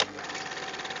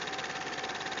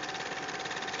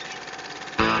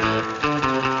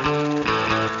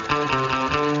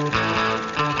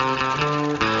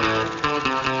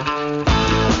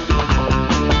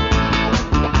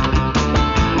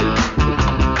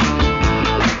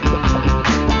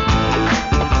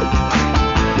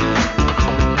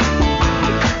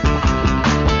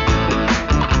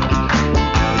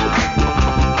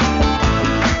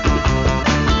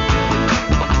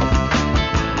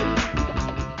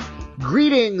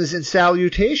Greetings and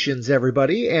salutations,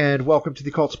 everybody, and welcome to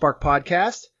the Cult Spark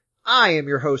Podcast. I am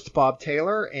your host, Bob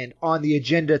Taylor, and on the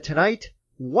agenda tonight,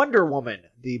 Wonder Woman,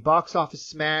 the box office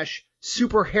smash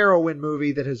superheroine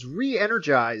movie that has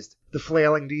re-energized the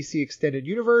flailing DC Extended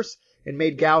Universe and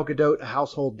made Gal Gadot a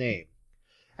household name.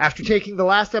 After taking the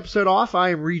last episode off,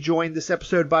 I am rejoined this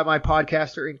episode by my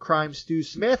podcaster in crime, Stu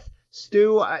Smith.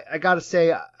 Stu, I gotta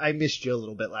say, I missed you a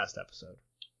little bit last episode.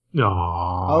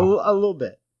 Aww. A little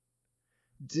bit.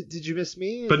 Did you miss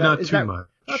me? But not too much.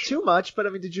 Not too much, but I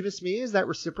mean, did you miss me? Is that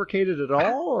reciprocated at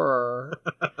all, or?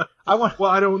 Well,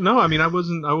 I don't know. I mean, I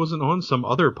wasn't on some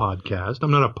other podcast.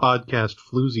 I'm not a podcast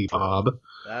floozy, Bob.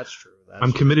 That's true.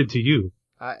 I'm committed to you.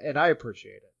 And I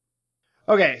appreciate it.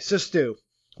 Okay, so Stu,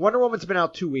 Wonder Woman's been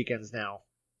out 2 weekends now.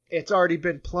 It's already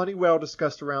been plenty well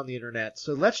discussed around the internet,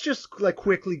 so let's just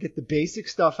quickly get the basic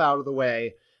stuff out of the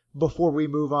way before we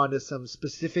move on to some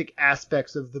specific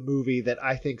aspects of the movie that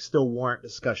I think still warrant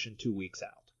discussion 2 weeks out.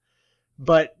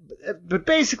 But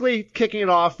basically, kicking it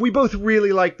off, we both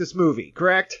really like this movie,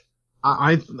 correct?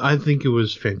 I think it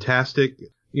was fantastic.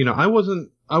 You know, I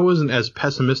wasn't as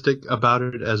pessimistic about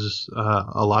it as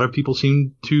a lot of people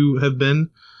seem to have been.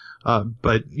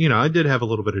 But, you know, I did have a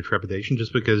little bit of trepidation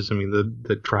just because, I mean,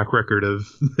 the track record of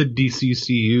the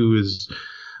DCCU is,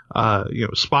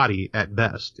 spotty at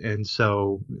best. And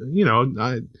so, you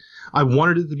know, I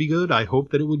wanted it to be good. I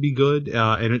hoped that it would be good.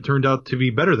 And it turned out to be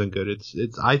better than good.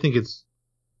 I think it's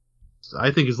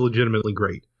legitimately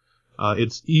great.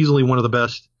 It's easily one of the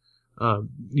best,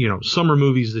 summer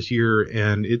movies this year.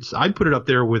 And I'd put it up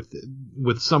there with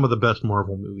some of the best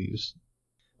Marvel movies.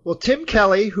 Well, Tim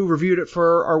Kelly, who reviewed it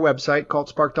for our website,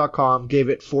 cultspark.com, gave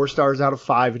it 4 stars out of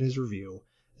 5 in his review.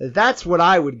 That's what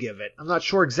I would give it. I'm not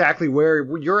sure exactly where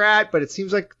you're at, but it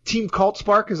seems like Team Cult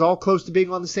Spark is all close to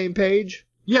being on the same page.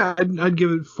 Yeah, I'd give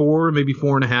it 4, maybe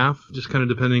 4.5, just kind of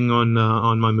depending on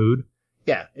my mood.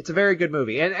 Yeah, it's a very good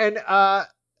movie.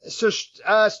 So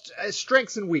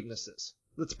strengths and weaknesses.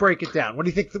 Let's break it down. What do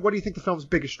you think the film's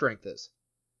biggest strength is?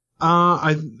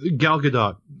 Gal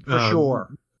Gadot. For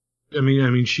sure. I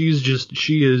mean, she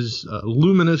is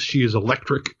luminous. She is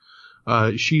electric.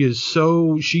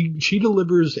 She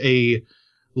delivers a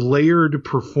layered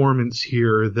performance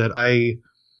here that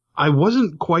I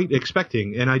wasn't quite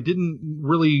expecting, and I didn't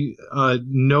really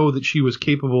know that she was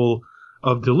capable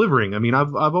of delivering. I mean,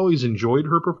 I've always enjoyed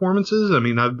her performances. I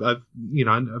mean,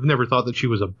 I've never thought that she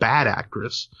was a bad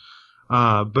actress,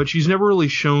 but she's never really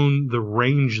shown the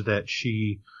range that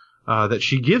she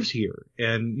gives here.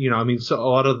 And, you know, I mean, so a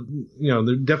lot of, you know,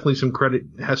 there definitely some credit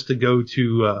has to go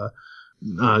to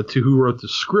who wrote the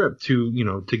script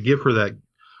to give her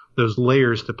those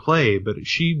layers to play. But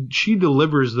she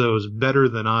delivers those better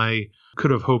than I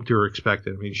could have hoped or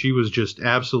expected. I mean, she was just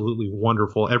absolutely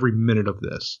wonderful every minute of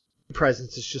this.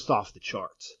 Presence is just off the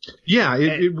charts. Yeah,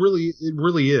 it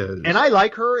really is. And I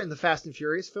like her in the Fast and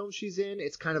Furious film she's in.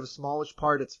 It's kind of a smallish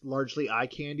part. It's largely eye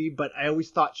candy, but I always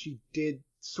thought she did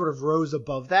sort of rose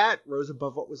above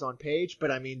what was on page. But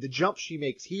I mean, the jump she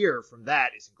makes here from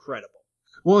that is incredible.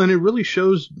 Well, and it really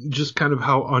shows just kind of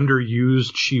how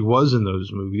underused she was in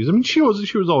those movies. I mean, she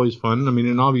was always fun. I mean,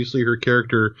 and obviously her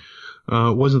character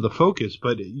wasn't the focus,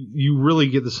 but you really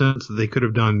get the sense that they could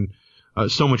have done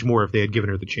so much more if they had given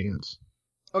her the chance.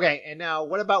 Okay, and now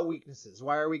what about weaknesses?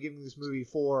 Why are we giving this movie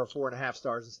 4 or 4.5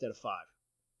 stars instead of 5?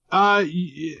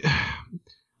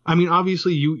 I mean,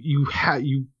 obviously you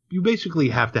basically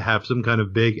have to have some kind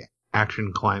of big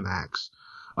action climax,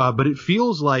 but it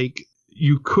feels like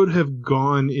you could have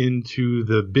gone into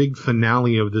the big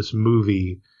finale of this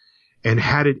movie and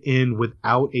had it end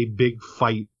without a big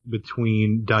fight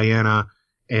between Diana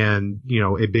and, you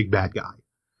know, a big bad guy.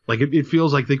 Like, it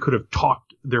feels like they could have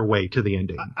talked their way to the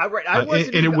ending. I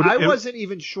wasn't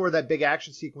even sure that big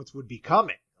action sequence would be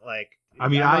coming. Like, I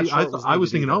mean, I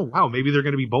was thinking, oh, wow, maybe they're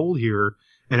going to be bold here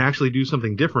and actually do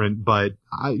something different. But,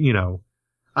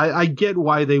 I get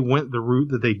why they went the route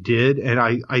that they did. And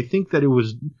I think that it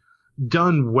was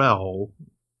done well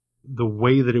the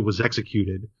way that it was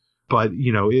executed. But,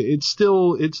 you know, it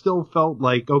still felt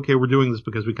like, okay, we're doing this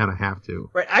because we kind of have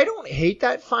to. Right. I don't hate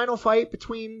that final fight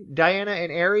between Diana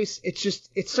and Ares.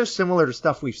 It's so similar to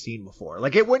stuff we've seen before.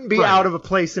 Like, it wouldn't be out of a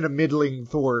place in a middling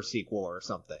Thor sequel or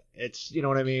something. It's, you know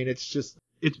what I mean? It's just...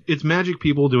 It's magic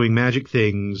people doing magic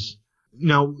things.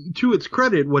 Now, to its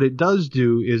credit, what it does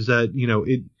do is that, you know,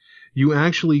 you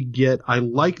actually get... I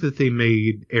like that they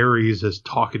made Ares as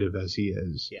talkative as he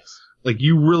is. Yes. Like,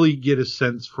 you really get a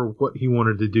sense for what he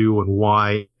wanted to do and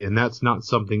why, and that's not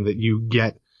something that you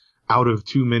get out of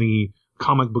too many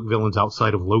comic book villains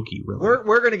outside of Loki, really.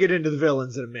 We're going to get into the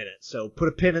villains in a minute, so put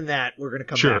a pin in that. We're going to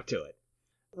come back to it.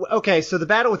 Okay, so the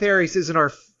battle with Ares isn't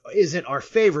our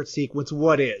favorite sequence.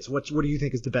 What is? What do you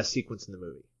think is the best sequence in the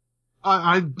movie?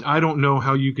 I don't know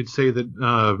how you could say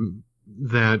that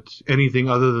that anything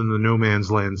other than the No Man's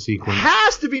Land sequence.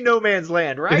 Has to be No Man's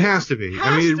Land, right? It has to be.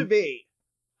 Has to be.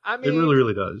 I mean, it really,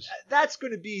 really does. That's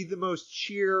going to be the most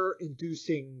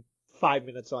cheer-inducing 5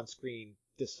 minutes on screen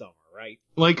this summer, right?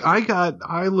 Like,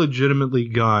 I legitimately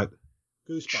got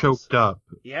Goosebumps. Choked up.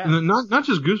 Yeah. Not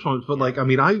just goosebumps, but like, I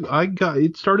mean, I got,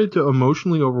 it started to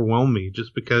emotionally overwhelm me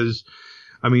just because,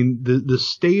 I mean, the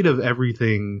state of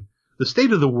everything, the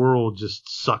state of the world just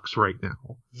sucks right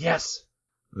now. Yes.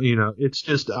 You know, it's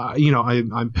just,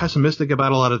 I'm pessimistic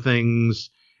about a lot of things,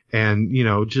 and,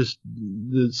 just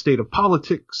the state of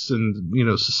politics and,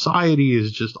 society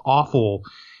is just awful.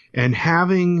 And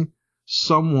having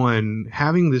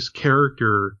this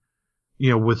character,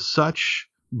 with such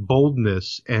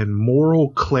boldness and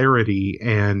moral clarity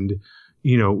and,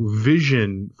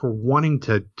 vision for wanting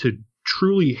to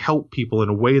truly help people in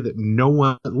a way that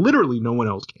literally no one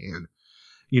else can,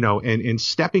 and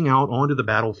stepping out onto the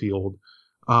battlefield,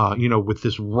 with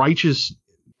this righteous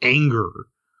anger,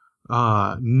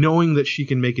 knowing that she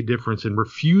can make a difference and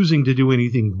refusing to do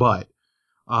anything but,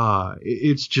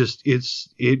 it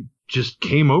just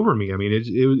came over me. I mean,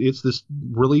 it's this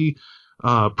really,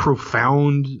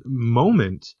 profound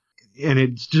moment, and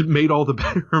it's just made all the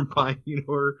better by,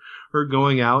 her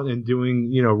going out and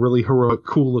doing, really heroic,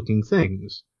 cool looking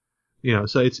things.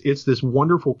 So it's this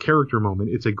wonderful character moment.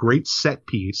 It's a great set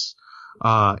piece.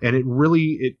 And it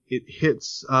really, it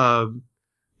hits,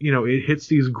 it hits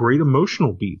these great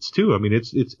emotional beats too. I mean,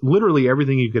 it's literally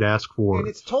everything you could ask for. And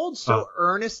it's told so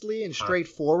earnestly and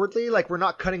straightforwardly. Like, we're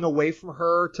not cutting away from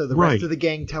her to the rest of the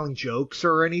gang telling jokes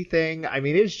or anything. I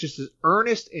mean, it's just as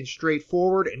earnest and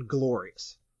straightforward and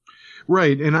glorious.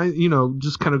 Right. And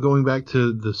just kind of going back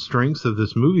to the strengths of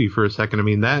this movie for a second. I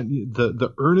mean, that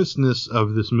the earnestness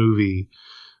of this movie,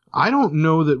 I don't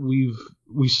know that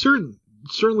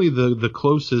certainly the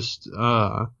closest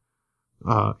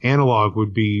analog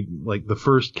would be like the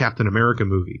first Captain America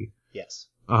movie. Yes.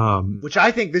 Which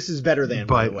I think this is better than,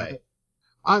 by the way.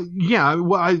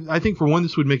 I think for one,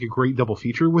 this would make a great double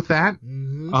feature with that.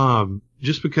 Mm-hmm.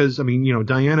 Just because, I mean,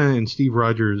 Diana and Steve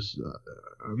Rogers,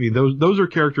 I mean, those are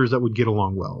characters that would get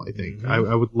along well, I think.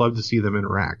 Mm-hmm. I would love to see them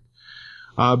interact.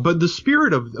 But the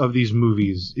spirit of these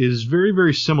movies is very,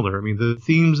 very similar. I mean, the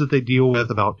themes that they deal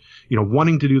with about,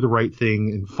 wanting to do the right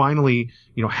thing and finally,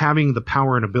 having the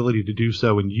power and ability to do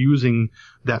so and using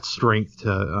that strength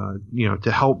to,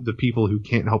 to help the people who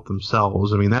can't help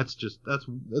themselves. I mean, that's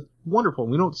wonderful.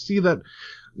 We don't see that.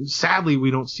 Sadly,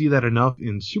 we don't see that enough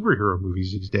in superhero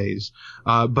movies these days.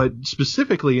 But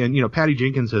specifically, and, Patty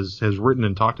Jenkins has written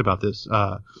and talked about this,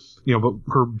 but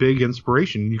her big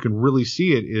inspiration, you can really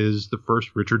see it, is the first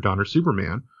Richard Donner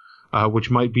Superman, which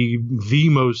might be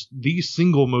the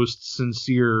single most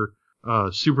sincere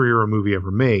superhero movie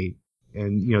ever made.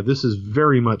 And, this is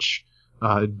very much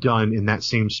done in that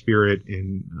same spirit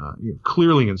and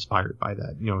clearly inspired by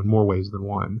that, in more ways than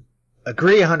one.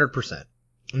 Agree 100%.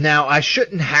 Now, I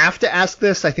shouldn't have to ask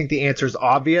this. I think the answer is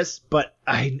obvious, but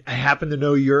I happen to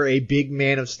know you're a big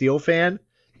Man of Steel fan.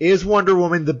 Is Wonder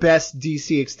Woman the best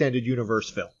DC Extended Universe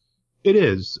film? It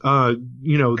is.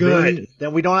 Good.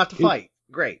 Then we don't have to fight.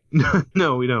 Great.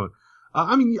 No, we don't.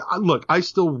 I mean, look, I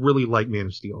still really like Man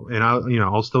of Steel, and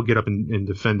I'll still get up and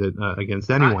defend it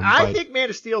against anyone. I think Man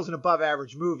of Steel is an above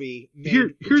average movie.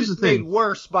 Here's the thing. Made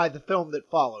worse by the film that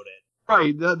followed it.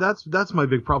 Right. That's my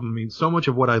big problem. I mean, so much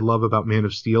of what I love about Man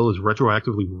of Steel is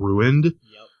retroactively ruined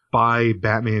by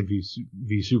Batman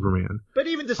v Superman. But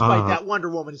even despite that, Wonder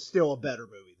Woman is still a better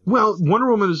movie. Well,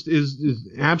 Wonder Woman is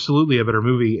absolutely a better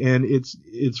movie, and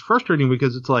it's frustrating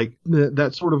because it's like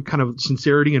that sort of kind of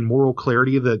sincerity and moral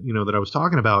clarity that that I was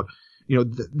talking about.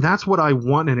 That's what I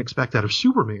want and expect out of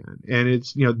Superman, and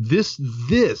it's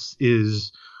this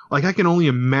is like, I can only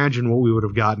imagine what we would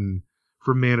have gotten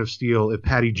from Man of Steel if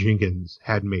Patty Jenkins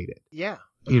had made it. Yeah,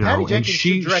 Patty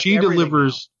Jenkins, and she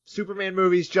delivers now. Superman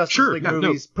movies, Justice League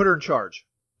movies. Put her in charge.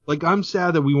 Like, I'm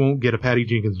sad that we won't get a Patty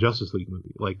Jenkins Justice League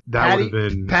movie. Like, that would have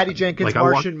been Patty Jenkins, like,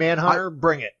 Martian Manhunter.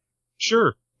 Bring it.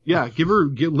 Sure. Yeah.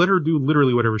 Let her do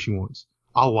literally whatever she wants.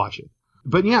 I'll watch it.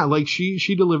 But yeah, like,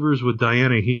 she delivers with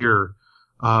Diana here,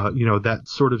 that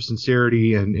sort of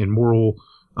sincerity and moral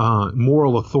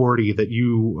authority that that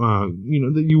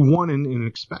you want and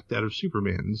expect out of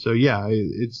Superman. So yeah,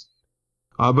 it's,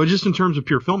 but just in terms of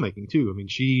pure filmmaking too. I mean,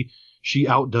 she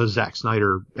outdoes Zack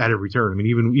Snyder at every turn. I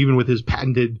mean, even with his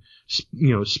patented,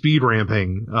 speed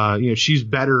ramping, she's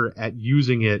better at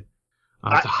using it,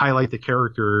 to highlight the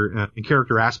character and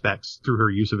character aspects through her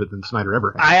use of it than Snyder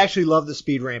ever had. I actually love the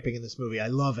speed ramping in this movie. I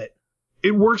love it.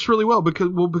 It works really well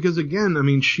because again, I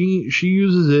mean, she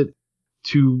uses it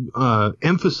to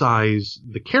emphasize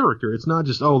the character. It's not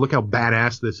just, oh, look how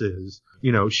badass this is.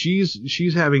 You know, she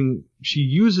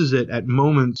uses it at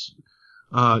moments,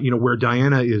 where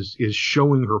Diana is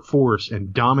showing her force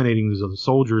and dominating these other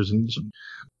soldiers, and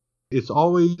it's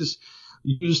always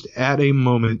used at a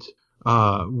moment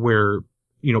where,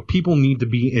 you know, people need to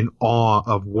be in awe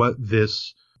of what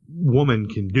this woman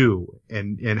can do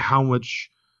and how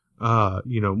much,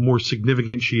 more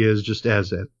significant she is just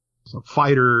as a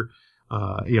fighter,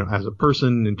 as a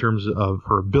person in terms of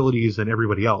her abilities than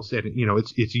everybody else. And, you know,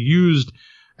 it's used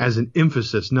as an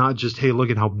emphasis, not just, hey, look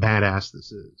at how badass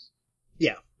this is.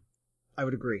 Yeah, I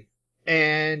would agree.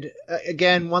 And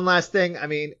again, one last thing. I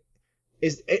mean,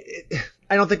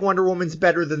 I don't think Wonder Woman's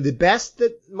better than the best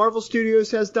that Marvel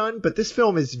Studios has done, but this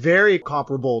film is very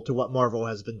comparable to what Marvel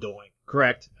has been doing.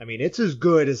 Correct? I mean, it's as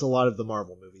good as a lot of the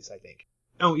Marvel movies, I think.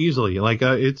 Oh, easily. Like,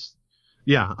 it's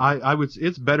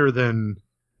better than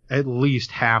at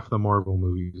least half the Marvel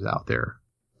movies out there.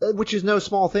 Which is no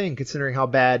small thing, considering how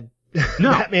bad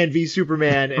No. Batman v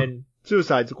Superman and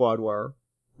Suicide Squad were.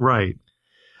 Right.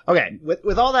 Okay,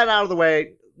 with all that out of the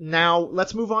way, now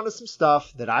let's move on to some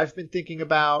stuff that I've been thinking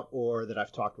about, or that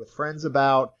I've talked with friends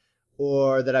about,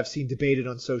 or that I've seen debated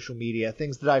on social media,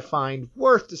 things that I find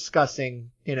worth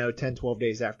discussing, 10, 12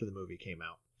 days after the movie came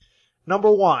out.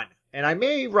 Number one, and I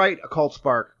may write a Cult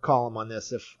Spark column on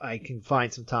this if I can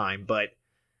find some time, but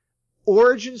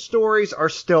origin stories are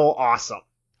still awesome.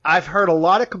 I've heard a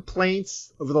lot of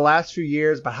complaints over the last few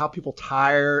years about how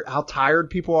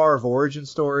tired people are of origin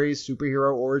stories,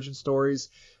 superhero origin stories,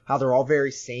 how they're all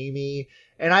very samey.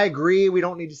 And I agree, we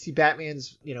don't need to see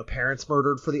Batman's, parents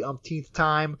murdered for the umpteenth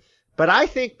time. But I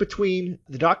think between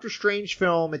the Doctor Strange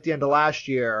film at the end of last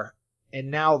year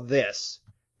and now this,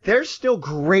 there's still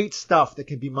great stuff that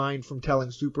can be mined from telling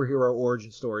superhero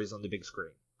origin stories on the big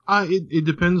screen. It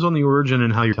depends on the origin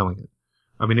and how you're telling it.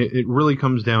 I mean, it really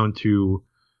comes down to,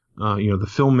 the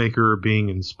filmmaker being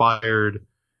inspired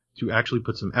to actually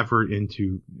put some effort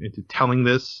into telling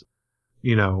this,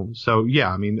 So,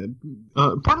 yeah, I mean,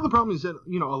 part of the problem is that,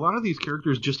 a lot of these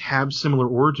characters just have similar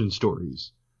origin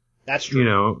stories. That's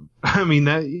true. I mean,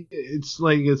 that it's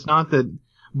like, it's not that,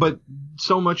 but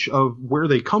so much of where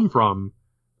they come from,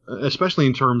 especially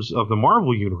in terms of the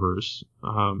Marvel universe,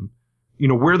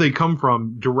 where they come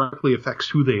from directly affects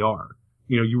who they are.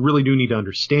 You really do need to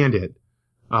understand it.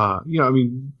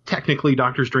 Technically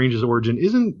Doctor Strange's origin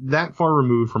isn't that far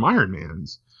removed from Iron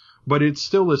Man's, but it's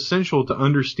still essential to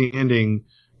understanding,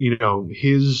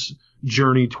 his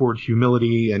journey toward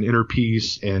humility and inner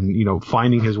peace and,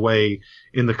 finding his way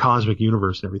in the cosmic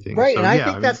universe and everything. Right. So, and I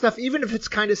think that stuff, even if it's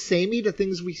kind of samey to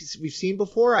things we've seen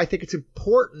before, I think it's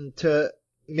important to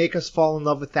make us fall in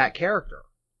love with that character.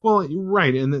 Well,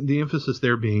 right, and the emphasis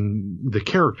there being the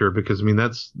character, because, I mean,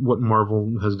 that's what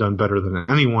Marvel has done better than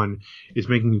anyone, is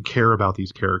making you care about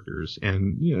these characters.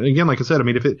 And, again, like I said, I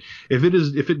mean, if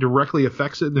it directly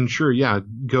affects it, then sure, yeah,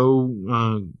 go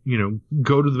to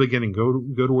the beginning, go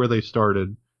to where they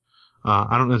started.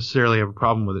 I don't necessarily have a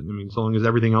problem with it. I mean, so long as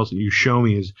everything else that you show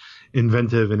me is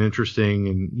inventive and interesting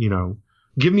and,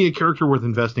 give me a character worth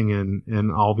investing in,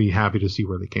 and I'll be happy to see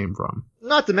where they came from.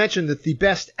 Not to mention that the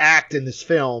best act in this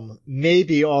film may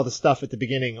be all the stuff at the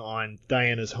beginning on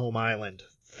Diana's home island.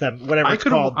 Whatever it's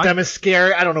called.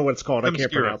 Themyscira. I don't know what it's called. I can't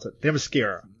pronounce it.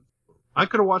 Themyscira. I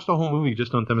could have watched the whole movie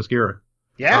just on Themyscira.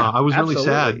 Yeah, I was absolutely.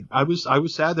 Really sad. I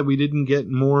was sad that we didn't get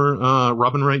more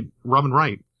Robin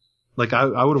Wright. Like,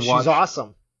 I would have watched. She's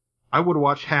awesome. I would have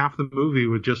watched half the movie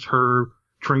with just her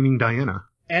training Diana.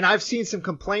 And I've seen some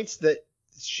complaints that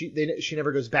she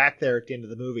never goes back there at the end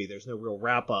of the movie. There's no real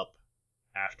wrap up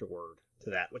afterward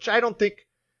to that, which I don't think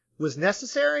was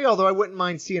necessary, although I wouldn't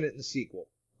mind seeing it in the sequel.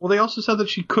 Well, they also said that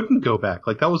she couldn't go back.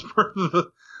 Like, that was part of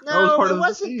the. No, it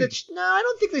wasn't that. No, I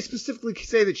don't think they specifically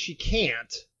say that she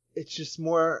can't. It's just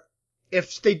more.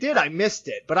 If they did, I missed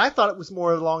it. But I thought it was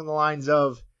more along the lines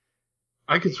of.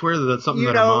 I could swear that that's something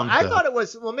that her mom said. I thought it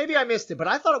was. Well, maybe I missed it, but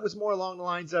I thought it was more along the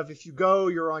lines of, if you go,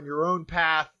 you're on your own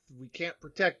path. We can't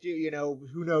protect you.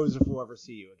 Who knows if we'll ever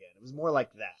see you again. It was more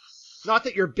like that. Not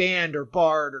that you're banned or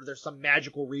barred or there's some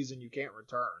magical reason you can't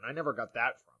return. I never got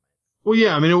that from it. Well,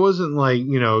 yeah, I mean, it wasn't like,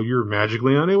 you're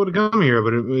magically unable to come here,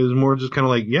 but it was more just kind of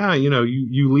like, yeah,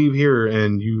 you leave here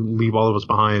and you leave all of us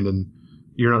behind and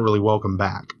you're not really welcome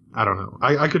back. I don't know.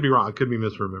 I could be wrong. I could be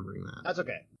misremembering that. That's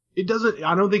okay.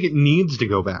 I don't think it needs to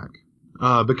go back.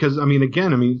 Because, I mean,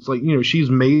 again, I mean, it's like, you know, she's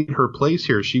made her place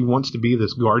here. She wants to be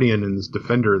this guardian and this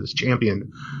defender, this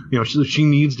champion. You know, she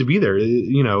needs to be there.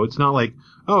 You know, it's not like,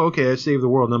 oh, okay, I saved the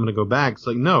world and I'm going to go back. It's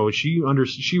like, no, she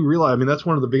realized, I mean, that's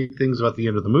one of the big things about the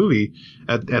end of the movie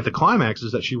at the climax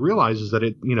is that she realizes that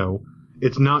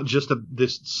it's not just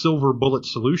this silver bullet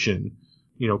solution,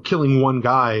 you know, killing one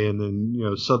guy and then, you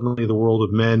know, suddenly the world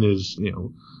of men is,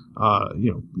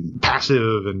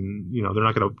 passive and, you know, they're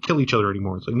not going to kill each other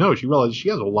anymore. It's like, no, she realizes she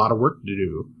has a lot of work to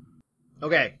do.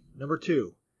 Okay, number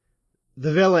 2.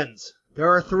 The villains. There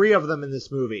are 3 of them in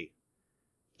this movie.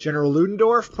 General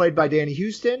Ludendorff, played by Danny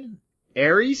Huston.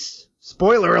 Ares,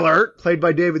 spoiler alert, played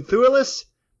by David Thewlis.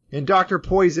 And Dr.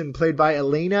 Poison, played by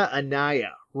Elena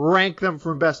Anaya. Rank them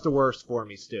from best to worst for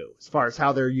me, Stu, as far as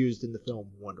how they're used in the film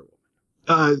Wonder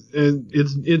Woman. And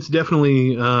it's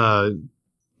definitely,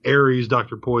 Ares,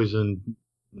 Dr. Poison,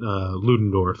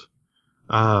 Ludendorff.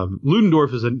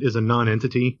 Ludendorff is a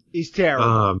non-entity. He's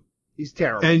terrible. He's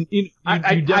terrible. And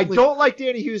I don't like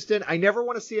Danny Huston. I never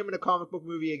want to see him in a comic book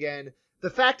movie again. The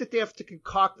fact that they have to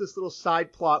concoct this little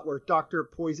side plot where Dr.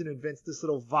 Poison invents this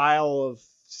little vial of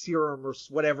serum or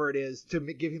whatever it is to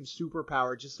give him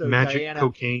superpower just so magic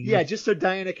cocaine. Yeah, just so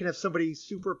Diana can have somebody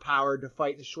superpowered to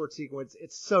fight in a short sequence.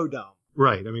 It's so dumb.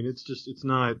 Right. I mean, it's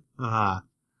not.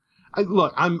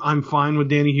 Look, I'm fine with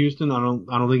Danny Huston. I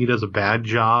don't think he does a bad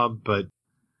job, but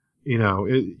you know,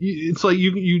 it's like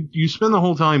you spend the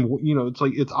whole time, you know, it's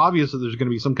like it's obvious that there's going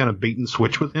to be some kind of bait and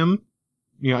switch with him,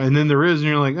 you know, and then there is, and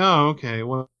you're like, oh, okay,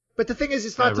 well. But the thing is,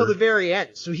 it's not until the very end,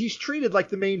 so he's treated like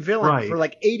the main villain for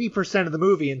like 80% of the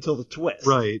movie until the twist.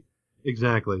 Right.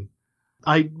 Exactly.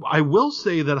 I will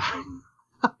say that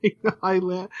I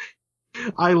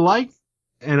liked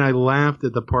and I laughed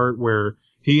at the part where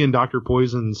he and Dr.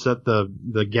 Poison set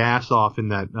the gas off in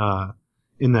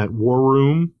that war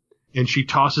room, and she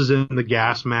tosses in the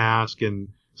gas mask, and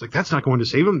it's like, that's not going to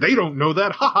save him. They don't know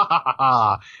that. Ha ha ha ha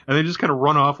ha. And they just kind of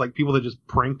run off like people that just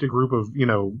pranked a group of, you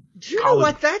know. Do you know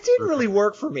what? That didn't really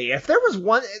work for me. If there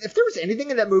was anything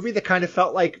in that movie that kind of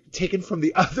felt like taken from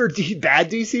the other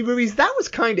bad DC movies, that was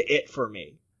kind of it for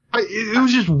me. It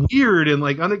was just weird and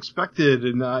like unexpected,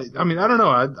 and I mean, I don't know.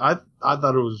 I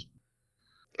thought it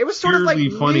was sort of like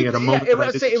funny at a moment. Yeah,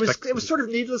 it was sort of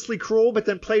needlessly cruel, but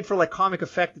then played for like comic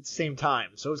effect at the same time.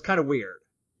 So it was kind of weird.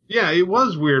 Yeah, it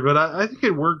was weird, but I think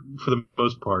it worked for the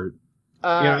most part.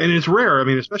 Yeah, and it's rare. I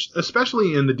mean,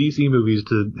 especially in the DC movies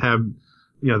to have,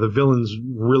 you know, the villains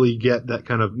really get that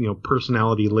kind of, you know,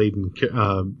 personality laden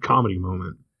comedy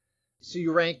moment. So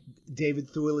you rank David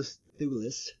Thewlis.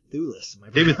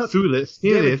 David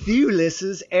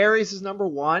Thewlis's Ares is number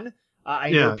 1. I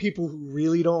know people who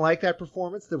really don't like that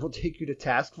performance that will take you to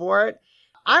task for it.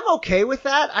 I'm okay with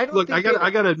that. I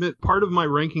gotta admit, part of my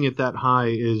ranking it that high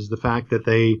is the fact that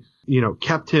they, you know,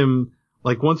 kept him,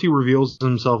 like, once he reveals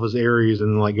himself as Ares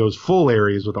and like goes full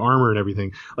Ares with armor and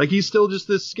everything, like he's still just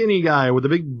this skinny guy with a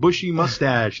big bushy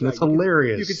mustache, and that's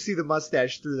hilarious. You can see the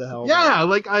mustache through the helmet. Yeah,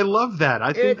 like I love that.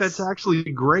 I think that's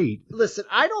actually great. Listen,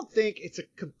 I don't think it's a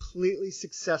completely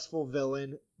successful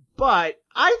villain, but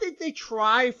I think they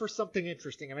try for something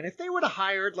interesting. I mean, if they would have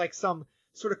hired like some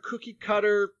sort of cookie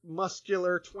cutter,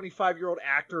 muscular 25-year-old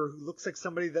actor who looks like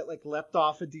somebody that like leapt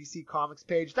off a DC Comics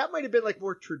page, that might have been like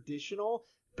more traditional,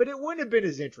 but it wouldn't have been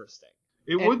as interesting.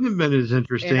 Wouldn't have been as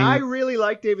interesting. And I really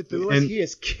like David Thewlis. He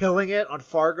is killing it on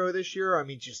Fargo this year. I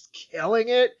mean, just killing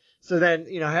it. So then,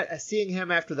 you know, seeing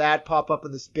him after that pop up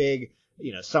in this big,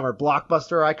 you know, summer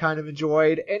blockbuster I kind of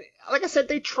enjoyed. And like I said,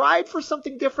 they tried for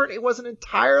something different. It wasn't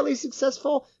entirely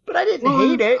successful, but I didn't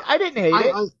hate it. I didn't hate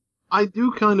it. I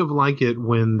do kind of like it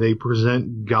when they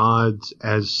present gods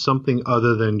as something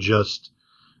other than just,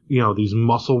 you know, these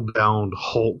muscle-bound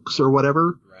hulks or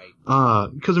whatever. Right.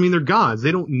 Because I mean, they're gods.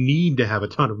 They don't need to have a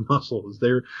ton of muscles.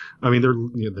 They're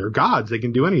gods. They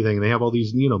can do anything. They have all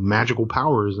these, you know, magical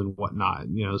powers and whatnot.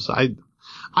 You know, so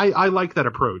I like that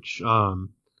approach.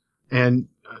 And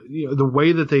you know, the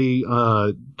way that they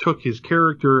took his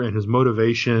character and his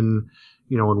motivation,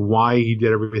 you know, and why he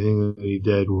did everything that he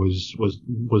did was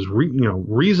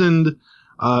reasoned.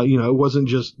 You know, it wasn't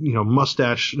just, you know,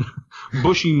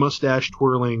 bushy mustache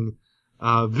twirling,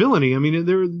 villainy. I mean,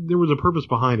 there was a purpose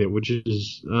behind it, which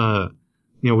is rare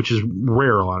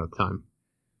a lot of the time.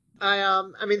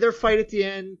 I mean, their fight at the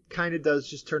end kind of does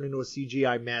just turn into a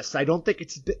CGI mess. I don't think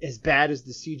it's as bad as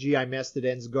the CGI mess that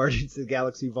ends Guardians of the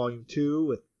Galaxy Volume 2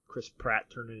 with Chris Pratt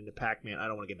turning into Pac-Man. I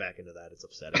don't want to get back into that. It's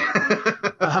upsetting.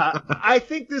 I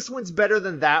think this one's better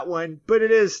than that one, but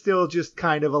it is still just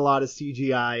kind of a lot of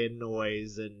CGI and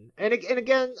noise. And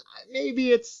again,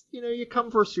 maybe it's, you know, you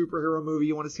come for a superhero movie,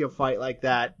 you want to see a fight like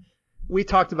that. we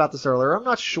talked about this earlier. I'm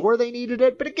not sure they needed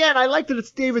it, but again, I like that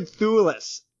it's David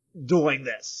Thewlis doing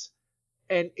this.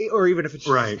 Or even if it's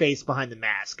just his face behind the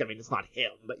mask. I mean, it's not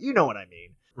him, but you know what I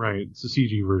mean. Right. It's a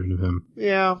CG version of him.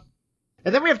 Yeah.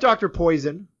 And then we have Dr.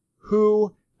 Poison,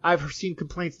 who I've seen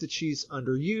complaints that she's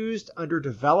underused,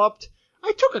 underdeveloped.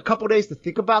 I took a couple days to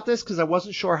think about this because I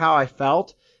wasn't sure how I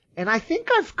felt. And I think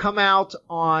I've come out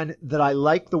on that I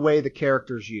like the way the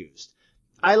character's used.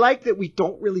 I like that we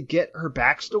don't really get her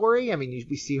backstory. I mean,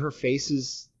 we see her face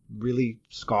is really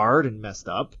scarred and messed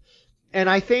up. And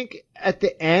I think at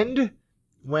the end,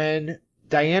 when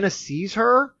Diana sees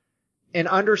her and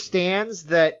understands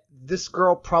that this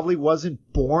girl probably wasn't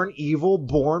born evil,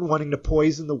 born wanting to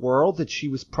poison the world, that she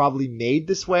was probably made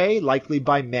this way, likely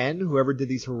by men, whoever did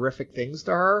these horrific things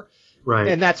to her. Right.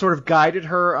 And that sort of guided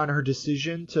her on her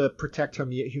decision to protect her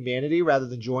humanity rather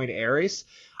than join Ares.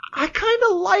 I kind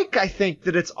of I think,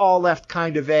 that it's all left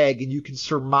kind of vague and you can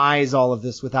surmise all of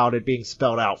this without it being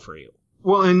spelled out for you.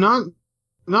 Well, and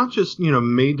not just,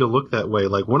 made to look that way.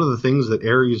 Like, one of the things that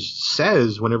Ares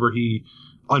says whenever he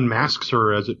unmasks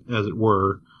her, as it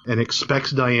were, and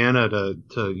expects Diana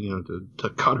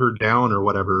to cut her down or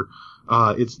whatever,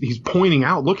 he's pointing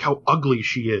out, look how ugly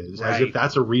she is, as if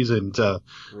that's a reason to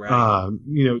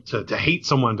hate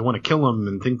someone, to want to kill them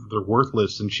and think that they're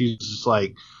worthless. And she's just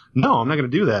like, no, I'm not going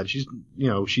to do that. She's,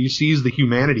 she sees the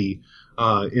humanity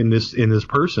in this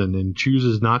person and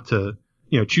chooses not to,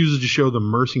 chooses to show them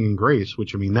mercy and grace,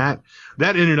 which, I mean, that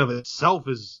in and of itself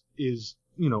is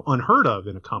unheard of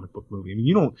in a comic book movie. I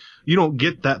mean, you don't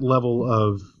get that level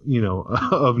of,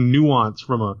 of nuance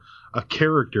from a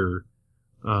character,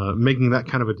 making that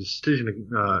kind of a decision,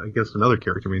 against another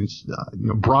character. I mean, it's,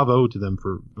 bravo to them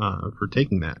for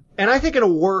taking that. And I think in a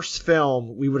worse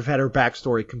film, we would have had her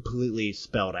backstory completely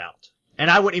spelled out. And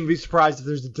I wouldn't even be surprised if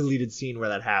there's a deleted scene where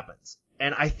that happens.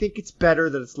 And I think it's better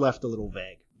that it's left a little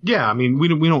vague. Yeah, I mean, we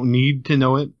don't need to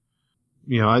know it.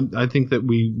 I think that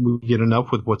we get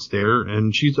enough with what's there,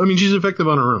 and she's effective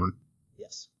on her own.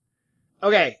 Yes.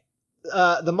 Okay.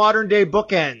 The modern day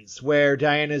bookends, where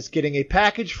Diana's getting a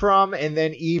package from and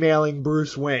then emailing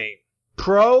Bruce Wayne.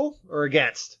 Pro or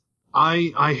against?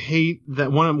 I hate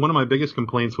that. One of my biggest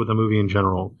complaints with the movie in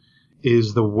general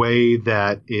is the way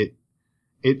that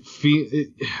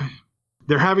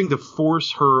they're having to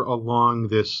force her along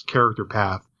this character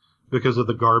path because of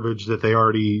the garbage that they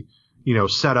already,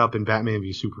 set up in Batman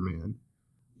v Superman.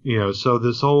 So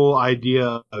this whole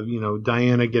idea of,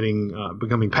 Diana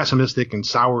becoming pessimistic and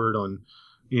soured on,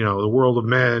 the world of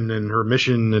men and her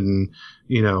mission and,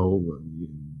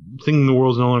 thinking the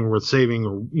world's no longer worth saving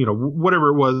or,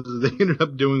 whatever it was they ended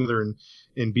up doing there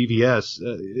in BVS.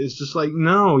 It's just like,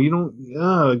 no, you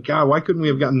don't, God, why couldn't we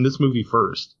have gotten this movie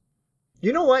first?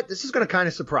 You know what? This is going to kind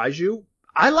of surprise you.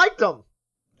 I liked them.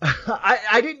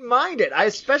 I didn't mind it. I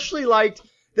especially liked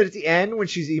that at the end when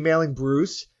she's emailing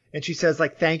Bruce and she says,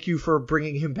 like, thank you for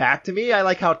bringing him back to me. I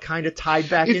like how it kind of tied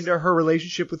back into her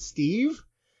relationship with Steve.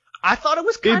 I thought it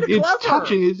was kind of clever. It's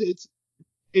touching.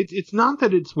 It's not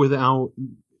that it's without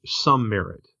some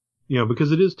merit,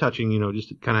 because it is touching,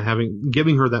 just kind of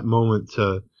giving her that moment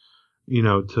to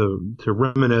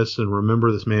reminisce and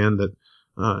remember this man that,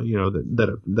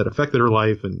 that affected her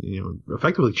life and,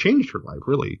 effectively changed her life,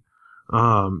 really.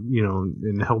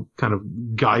 And help kind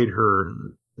of guide her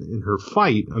in her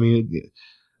fight. I mean,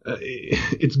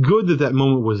 it's good that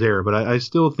moment was there, but I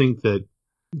still think that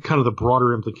kind of the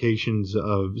broader implications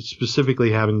of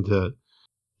specifically having to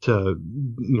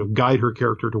guide her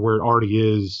character to where it already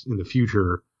is in the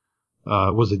future,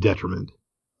 was a detriment.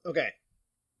 Okay.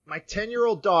 My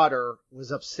 10-year-old daughter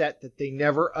was upset that they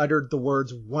never uttered the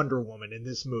words Wonder Woman in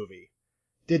this movie.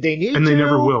 Did they need to? And they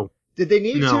never will. Did they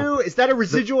need to? Is that a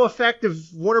residual effect of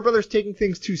Warner Brothers taking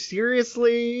things too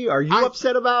seriously? Are you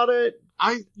upset about it?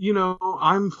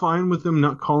 I'm fine with them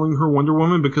not calling her Wonder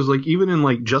Woman because, like, even in,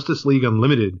 like, Justice League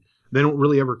Unlimited, they don't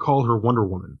really ever call her Wonder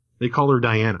Woman. They call her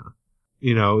Diana.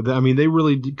 They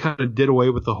really kind of did away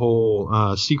with the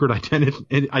whole secret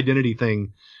identity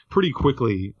thing pretty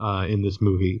quickly in this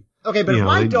movie. Okay, but if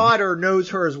my daughter knows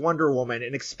her as Wonder Woman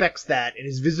and expects that and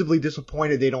is visibly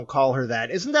disappointed they don't call her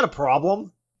that, isn't that a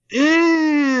problem?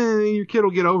 Your kid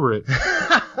will get over it.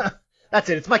 That's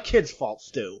it. It's my kid's fault,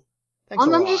 Stu.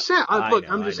 I'm just saying.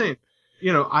 I'm just saying.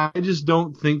 I just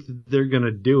don't think that they're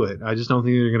gonna do it. I just don't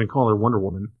think they're gonna call her Wonder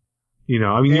Woman. You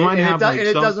might have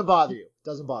it doesn't bother you. It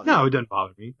doesn't bother you. No, it doesn't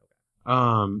bother me.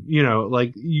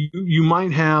 Like you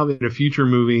might have in a future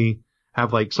movie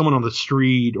have like someone on the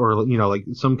street or like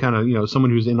some kind of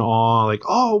someone who's in awe, like,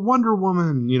 oh, Wonder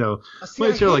Woman. See,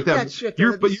 I hate like that shit. That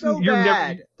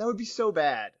would be so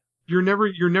bad.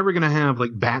 you're never gonna have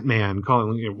like Batman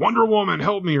calling Wonder Woman,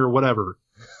 help me or whatever.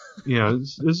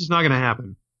 This is not gonna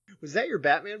happen. Was that your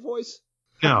Batman voice?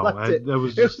 No, that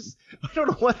was just. I don't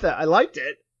know what that. I liked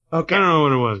it. Okay. I don't know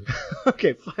what it was.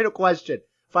 Okay.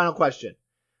 Final question.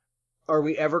 Are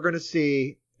we ever going to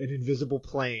see an invisible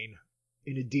plane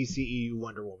in a DCEU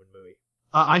Wonder Woman movie?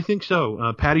 I think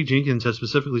so. Patty Jenkins has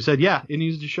specifically said, yeah, it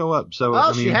needs to show up.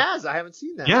 So she has. I haven't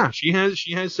seen that. Yeah, she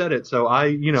has said it. So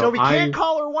So we can't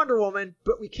call her Wonder Woman,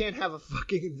 but we can't have a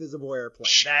fucking invisible airplane.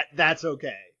 That's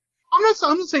okay. I'm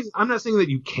not saying that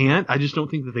you can't. I just don't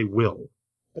think that they will.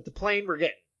 But the plane we're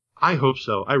getting. I hope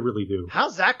so. I really do.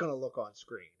 How's that going to look on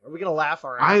screen? Are we going to laugh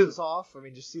our asses off? I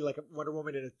mean, just see like a Wonder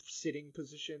Woman in a sitting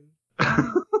position,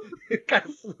 kind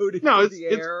of floating through the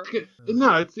air.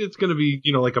 It's going to be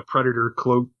like a Predator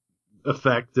cloak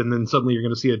effect, and then suddenly you're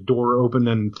going to see a door open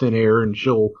in thin air, and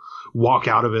she'll walk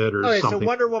out of it or something. So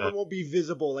Wonder Woman won't be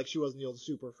visible like she was in the old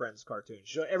Super Friends cartoon.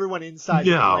 Everyone inside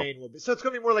the plane will be. So it's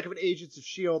going to be more like an Agents of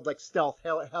S.H.I.E.L.D. like stealth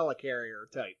helicarrier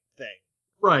type thing.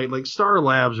 Right, like Star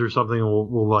Labs or something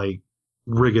will like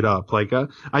rig it up. Like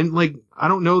I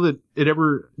don't know that did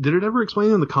it ever explain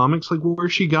in the comics like where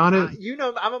she got it?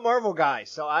 I'm a Marvel guy,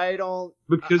 so I don't.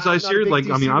 Because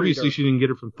obviously she didn't get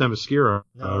it from Themyscira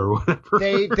or whatever.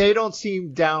 They don't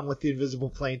seem down with the invisible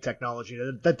plane technology.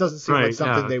 That doesn't seem like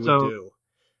something they would do.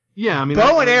 Yeah, I mean,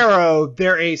 bow and arrow,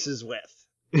 they're aces with.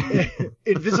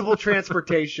 Invisible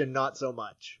transportation, not so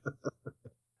much.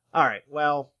 All right,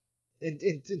 well.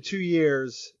 In 2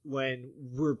 years, when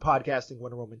we're podcasting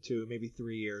Wonder Woman 2, maybe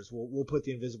 3 years, we'll put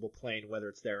the invisible plane, whether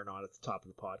it's there or not, at the top of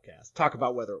the podcast. Talk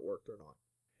about whether it worked or not.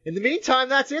 In the meantime,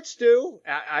 that's it, Stu.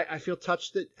 I feel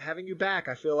touched at having you back.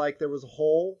 I feel like there was a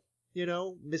hole,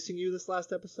 missing you this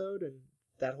last episode, and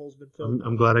that hole's been filled.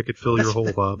 I'm glad I could fill your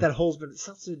hole, Bob. That hole's been. It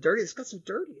sounds so dirty. It's got so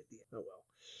dirty at the end. Oh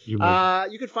well.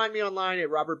 You can find me online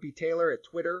at Robert B. Taylor at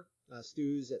Twitter.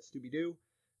 Stu's at Stooby-Doo.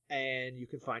 And you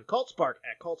can find Cult Spark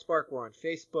at Cult Spark. We're on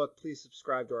Facebook. Please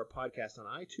subscribe to our podcast on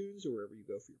iTunes or wherever you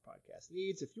go for your podcast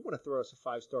needs. If you want to throw us a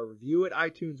 5-star review at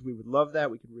iTunes, we would love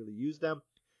that. We could really use them.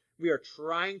 We are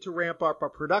trying to ramp up our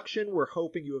production. We're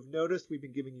hoping you have noticed we've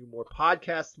been giving you more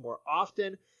podcasts more often.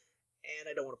 And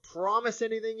I don't want to promise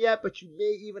anything yet, but you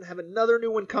may even have another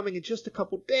new one coming in just a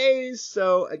couple days.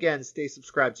 So, again, stay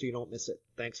subscribed so you don't miss it.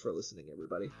 Thanks for listening,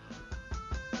 everybody.